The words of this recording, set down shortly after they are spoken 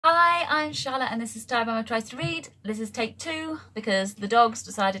I'm Charlotte and this is Time Mama Tries to Read. This is take 2 because the dogs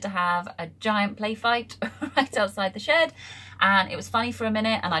decided to have a giant play fight right outside the shed, and it was funny for a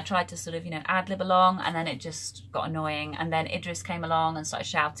minute and I tried to sort of, you know, ad-lib along, and then it just got annoying, and then Idris came along and started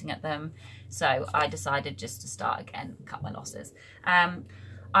shouting at them, so I decided just to start again, cut my losses.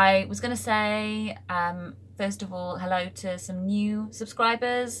 I was going to say, first of all, hello to some new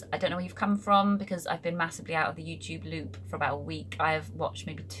subscribers. I don't know where you've come from because I've been massively out of the YouTube loop for about a week. I have watched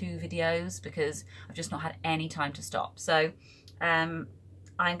maybe 2 videos because I've just not had any time to stop. So I'm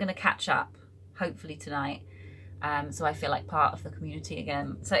going to catch up, hopefully tonight, so I feel like part of the community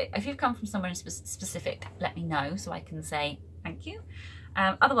again. So if you've come from somewhere specific, let me know so I can say thank you.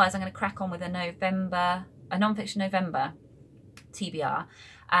 Otherwise, I'm going to crack on with a non-fiction November TBR.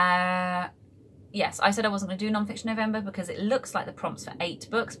 Yes, I said I wasn't going to do non-fiction November because it looks like the prompts for 8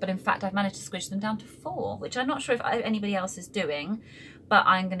 books, but in fact I've managed to squish them down to 4, which I'm not sure if anybody else is doing, but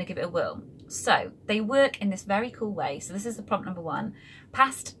I'm going to give it a whirl. So they work in this very cool way. So this is the prompt number 1: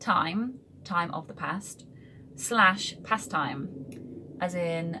 past time, time of the past, / pastime, as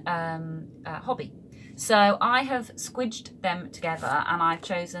in hobby. So I have squidged them together and I've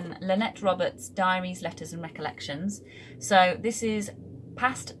chosen Lynette Roberts' Diaries, Letters and Recollections. So this is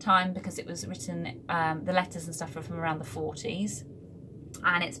past time because it was written, the letters and stuff are from around the 40s,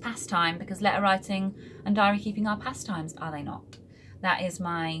 and it's past time because letter writing and diary keeping are pastimes, are they not? That's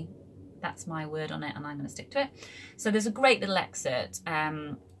my word on it, and I'm going to stick to it. So there's a great little excerpt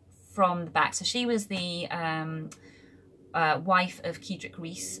from the back. So she was the wife of Cedric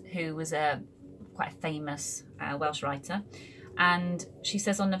Rees, who was quite a famous Welsh writer. And she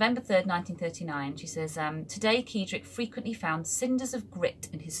says, on November 3rd, 1939, she says, today Cedric frequently found cinders of grit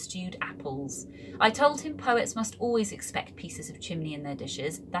in his stewed apples. I told him poets must always expect pieces of chimney in their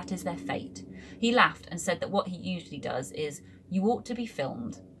dishes. That is their fate. He laughed and said that what he usually does is, you ought to be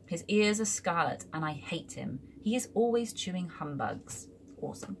filmed. His ears are scarlet and I hate him. He is always chewing humbugs.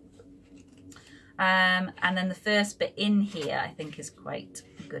 Awesome. And then the first bit in here, I think, is quite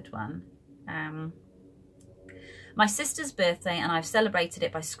a good one. My sister's birthday and I've celebrated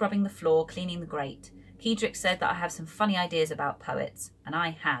it by scrubbing the floor, cleaning the grate. Cedric said that I have some funny ideas about poets, and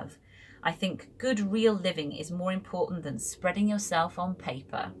I have. I think good real living is more important than spreading yourself on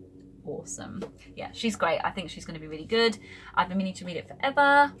paper. Awesome. Yeah, she's great. I think she's going to be really good. I've been meaning to read it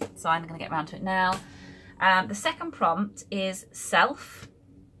forever, so I'm going to get around to it now. The second prompt is self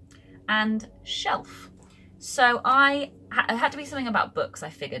and shelf. So it had to be something about books, I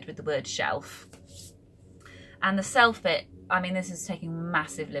figured, with the word shelf. And the self bit, I mean, this is taking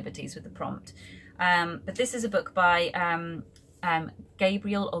massive liberties with the prompt. But this is a book by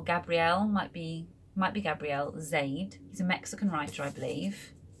Gabriel might be Gabriel Zaid. He's a Mexican writer, I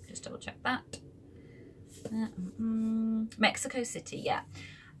believe. Just double check that. Mexico City, yeah.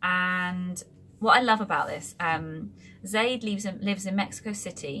 And what I love about this, Zaid lives in Mexico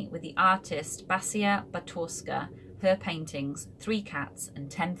City with the artist Basia Batorska, her paintings, 3 cats and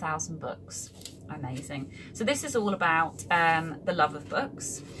 10,000 books. Amazing. So this is all about the love of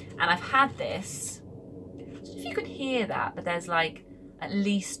books, and I've had this, I don't know if you could hear that, but there's like at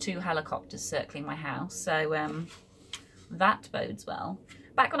least 2 helicopters circling my house, so that bodes well.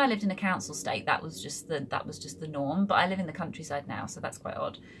 Back when I lived in a council estate, that was just the norm, but I live in the countryside now, so that's quite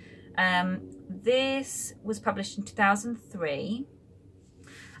odd. This was published in 2003.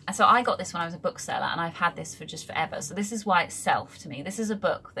 And so I got this when I was a bookseller, and I've had this for just forever. So this is why it's self to me. This is a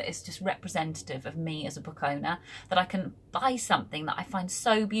book that is just representative of me as a book owner, that I can buy something that I find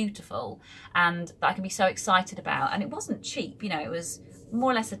so beautiful and that I can be so excited about. And it wasn't cheap, you know, it was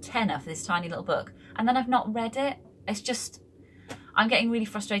more or less a tenner for this tiny little book. And then I've not read it. It's just, I'm getting really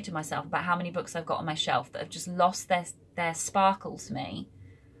frustrated with myself about how many books I've got on my shelf that have just lost their sparkle to me,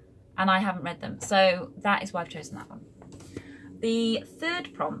 and I haven't read them. So that is why I've chosen that one. The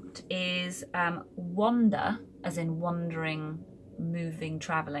third prompt is wander, as in wandering, moving,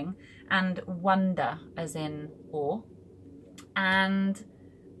 travelling, and wonder, as in awe, and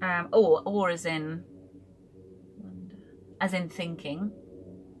or as in wonder, as in thinking,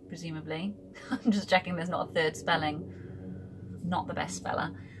 presumably. I'm just checking there's not a third spelling. Not the best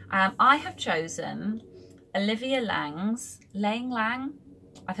speller. I have chosen Olivia Laing.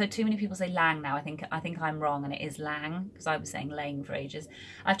 I've heard too many people say Lang now. I think I'm wrong, and it is Lang, because I was saying Laing for ages.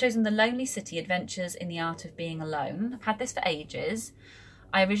 I've chosen The Lonely City, Adventures in the Art of Being Alone. I've had this for ages.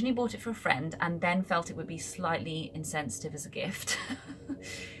 I originally bought it for a friend and then felt it would be slightly insensitive as a gift.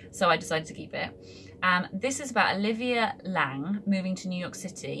 So I decided to keep it. This is about Olivia Laing moving to New York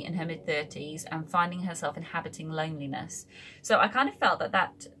City in her mid-30s and finding herself inhabiting loneliness. So I kind of felt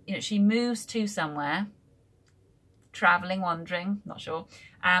that you know, she moves to somewhere traveling, wandering, not sure.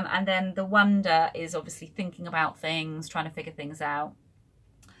 And then the wonder is obviously thinking about things, trying to figure things out.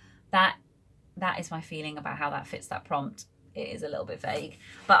 That is my feeling about how that fits that prompt. It is a little bit vague,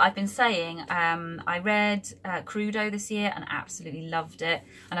 but I've been saying I read Crudo this year and absolutely loved it,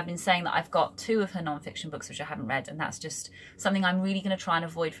 and I've been saying that I've got 2 of her non-fiction books which I haven't read, and that's just something I'm really going to try and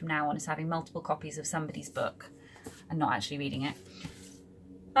avoid from now on, is having multiple copies of somebody's book and not actually reading it.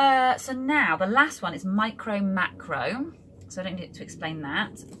 So now the last one is Micro Macro, so I don't need to explain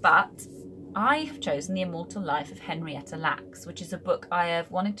that, but I have chosen The Immortal Life of Henrietta Lacks, which is a book I have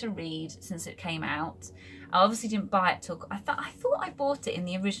wanted to read since it came out. I obviously didn't buy it till, I thought I bought it in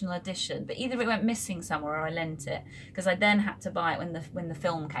the original edition, but either it went missing somewhere or I lent it, because I then had to buy it when the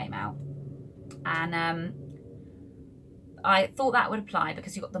film came out. And I thought that would apply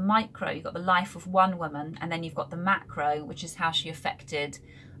because you've got the micro, you've got the life of one woman, and then you've got the macro, which is how she affected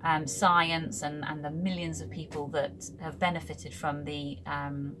science and the millions of people that have benefited from the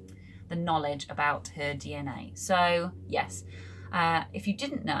knowledge about her DNA. So yes, if you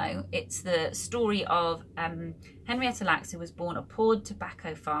didn't know, it's the story of Henrietta Lacks, who was born a poor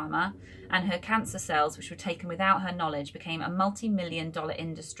tobacco farmer, and her cancer cells, which were taken without her knowledge, became a multi-million-dollar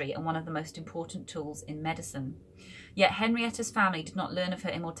industry and one of the most important tools in medicine. Yet Henrietta's family did not learn of her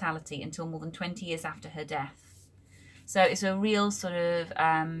immortality until more than 20 years after her death. So it's a real sort of,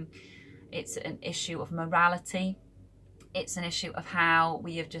 it's an issue of morality. It's an issue of how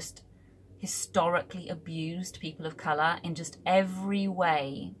we have just historically abused people of colour in just every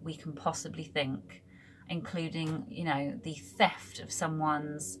way we can possibly think, including, you know, the theft of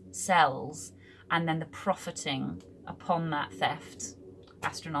someone's cells and then the profiting upon that theft.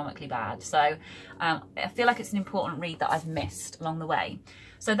 Astronomically bad. So I feel like it's an important read that I've missed along the way.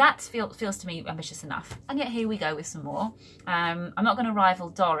 So that feels to me ambitious enough. And yet here we go with some more. I'm not going to rival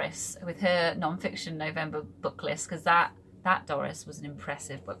Doris with her non-fiction November book list, because that Doris was an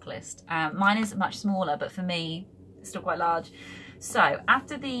impressive book list. Mine is much smaller, but for me, it's still quite large. So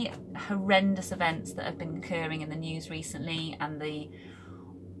after the horrendous events that have been occurring in the news recently and the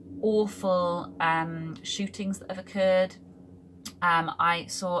awful shootings that have occurred, I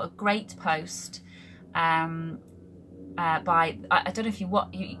saw a great post by, I don't know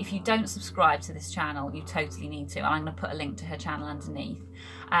if you don't subscribe to this channel, you totally need to, and I'm going to put a link to her channel underneath,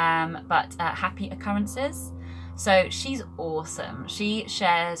 but Happy Occurrences. So she's awesome. She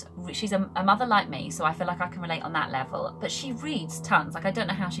shares, she's a mother like me, so I feel like I can relate on that level, but she reads tons. Like, I don't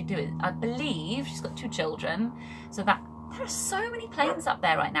know how she do it. I believe she's got 2 children, so that there are so many planes up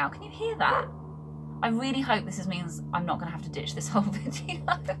there right now. Can you hear that? I really hope this means I'm not going to have to ditch this whole video.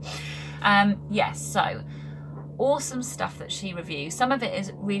 Yes, so awesome stuff that she reviews. Some of it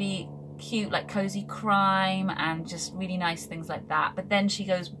is really cute, like cozy crime and just really nice things like that. But then she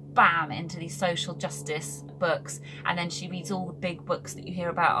goes bam into these social justice books, and then she reads all the big books that you hear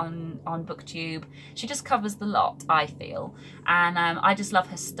about on BookTube. She just covers the lot, I feel. And I just love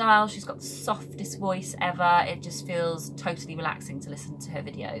her style. She's got the softest voice ever. It just feels totally relaxing to listen to her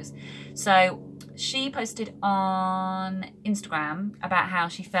videos. So she posted on Instagram about how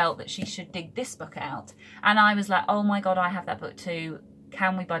she felt that she should dig this book out. And I was like, oh my God, I have that book too.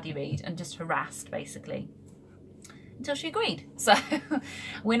 Can we buddy read? And just harassed, basically, until she agreed. So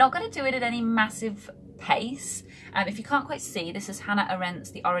we're not going to do it at any massive pace. If you can't quite see, this is Hannah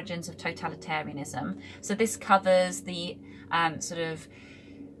Arendt's The Origins of Totalitarianism. So this covers the sort of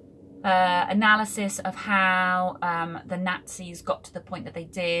analysis of how the Nazis got to the point that they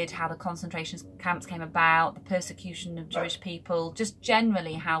did, how the concentration camps came about, the persecution of Jewish people, just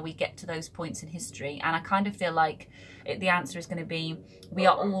generally how we get to those points in history. And I kind of feel like the answer is going to be, we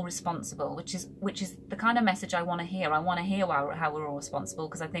are all responsible, which is the kind of message I want to hear. I want to hear how we're all responsible,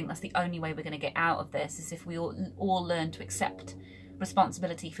 because I think that's the only way we're going to get out of this, is if we all learn to accept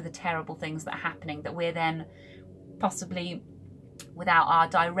responsibility for the terrible things that are happening, that we're then possibly, without our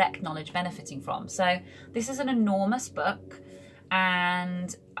direct knowledge, benefiting from. So this is an enormous book,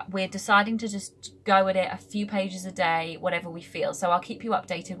 and we're deciding to just go at it a few pages a day, whatever we feel. So I'll keep you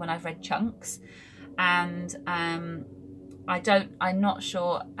updated when I've read chunks. And I'm not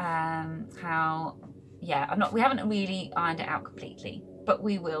sure we haven't really ironed it out completely, but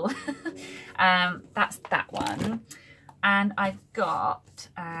we will. That's that one. And I've got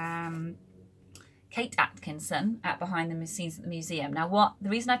Kate Atkinson at Behind the Scenes at the Museum. Now, the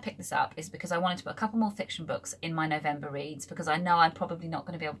reason I picked this up is because I wanted to put a couple more fiction books in my November reads, because I know I'm probably not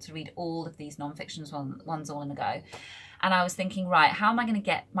going to be able to read all of these non-fiction ones all in a go. And I was thinking, right, how am I going to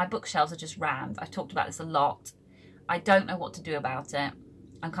get, my bookshelves are just rammed. I've talked about this a lot. I don't know what to do about it.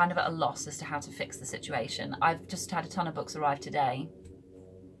 I'm kind of at a loss as to how to fix the situation. I've just had a ton of books arrive today.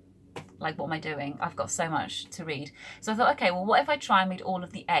 Like, what am I doing? I've got so much to read. So I thought, okay, well, what if I try and read all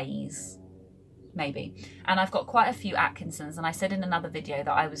of the A's? Maybe. And I've got quite a few Atkinsons, and I said in another video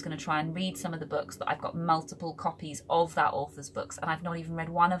that I was going to try and read some of the books that I've got multiple copies of that author's books, and I've not even read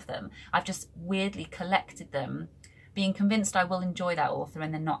one of them. I've just weirdly collected them, being convinced I will enjoy that author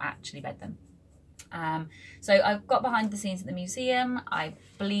and then not actually read them. So I've got Behind the Scenes at the Museum. I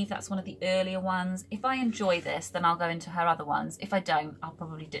believe that's one of the earlier ones. If I enjoy this, then I'll go into her other ones. If I don't, I'll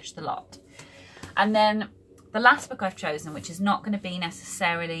probably ditch the lot. And then the last book I've chosen, which is not going to be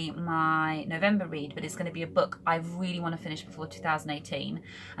necessarily my November read, but it's going to be a book I really want to finish before 2018.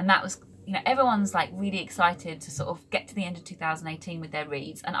 And that was, you know, everyone's like really excited to sort of get to the end of 2018 with their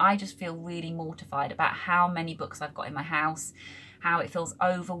reads. And I just feel really mortified about how many books I've got in my house, how it feels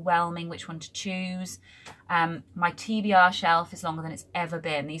overwhelming which one to choose. My TBR shelf is longer than it's ever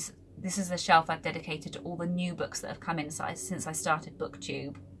been. This is the shelf I've dedicated to all the new books that have come in since I started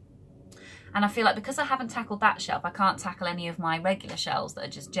BookTube. And I feel like because I haven't tackled that shelf, I can't tackle any of my regular shelves that are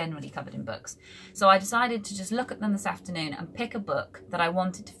just generally covered in books. So I decided to just look at them this afternoon and pick a book that I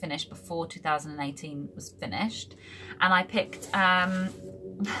wanted to finish before 2018 was finished. And I picked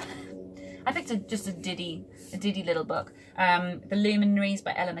just a diddy little book. The Luminaries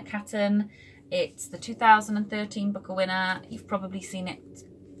by Eleanor Catton. It's the 2013 Booker winner. You've probably seen it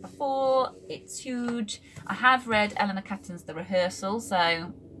before. It's huge. I have read Eleanor Catton's The Rehearsal,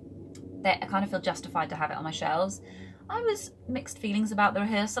 so I kind of feel justified to have it on my shelves. I was mixed feelings about The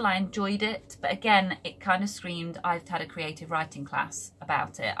Rehearsal. I enjoyed it, but again, it kind of screamed I've had a creative writing class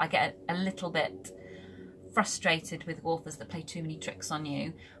about it. I get a little bit frustrated with authors that play too many tricks on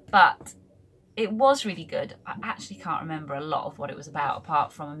you, but it was really good. I actually can't remember a lot of what it was about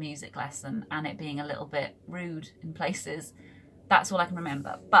apart from a music lesson and it being a little bit rude in places. That's all I can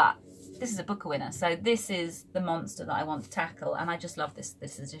remember, but this is a Booker winner, so this is the monster that I want to tackle, and I just love this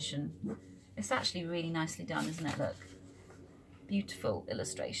edition. It's actually really nicely done, isn't it? Look, beautiful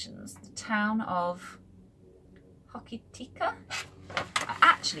illustrations. The town of Hokitika. I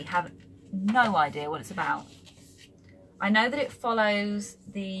actually have no idea what it's about. I know that it follows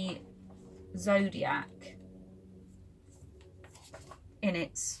the zodiac in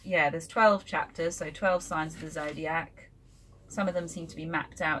its, yeah, there's 12 chapters, so 12 signs of the zodiac. Some of them seem to be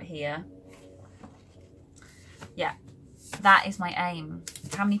mapped out here. Yeah, that is my aim.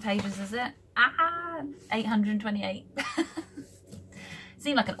 How many pages is it? 828.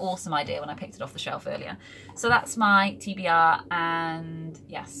 Seemed like an awesome idea when I picked it off the shelf earlier. So that's my TBR, and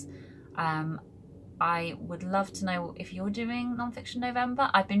yes, I would love to know if you're doing Nonfiction November.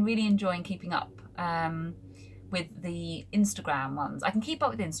 I've been really enjoying keeping up with the Instagram ones. I can keep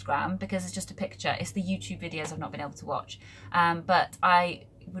up with Instagram because it's just a picture. It's the YouTube videos I've not been able to watch. But I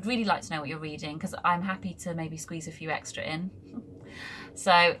would really like to know what you're reading, because I'm happy to maybe squeeze a few extra in.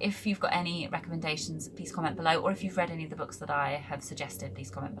 So if you've got any recommendations, please comment below, or if you've read any of the books that I have suggested,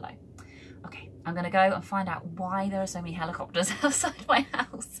 please comment below. Okay, I'm going to go and find out why there are so many helicopters outside my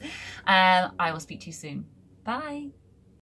house. I will speak to you soon. Bye.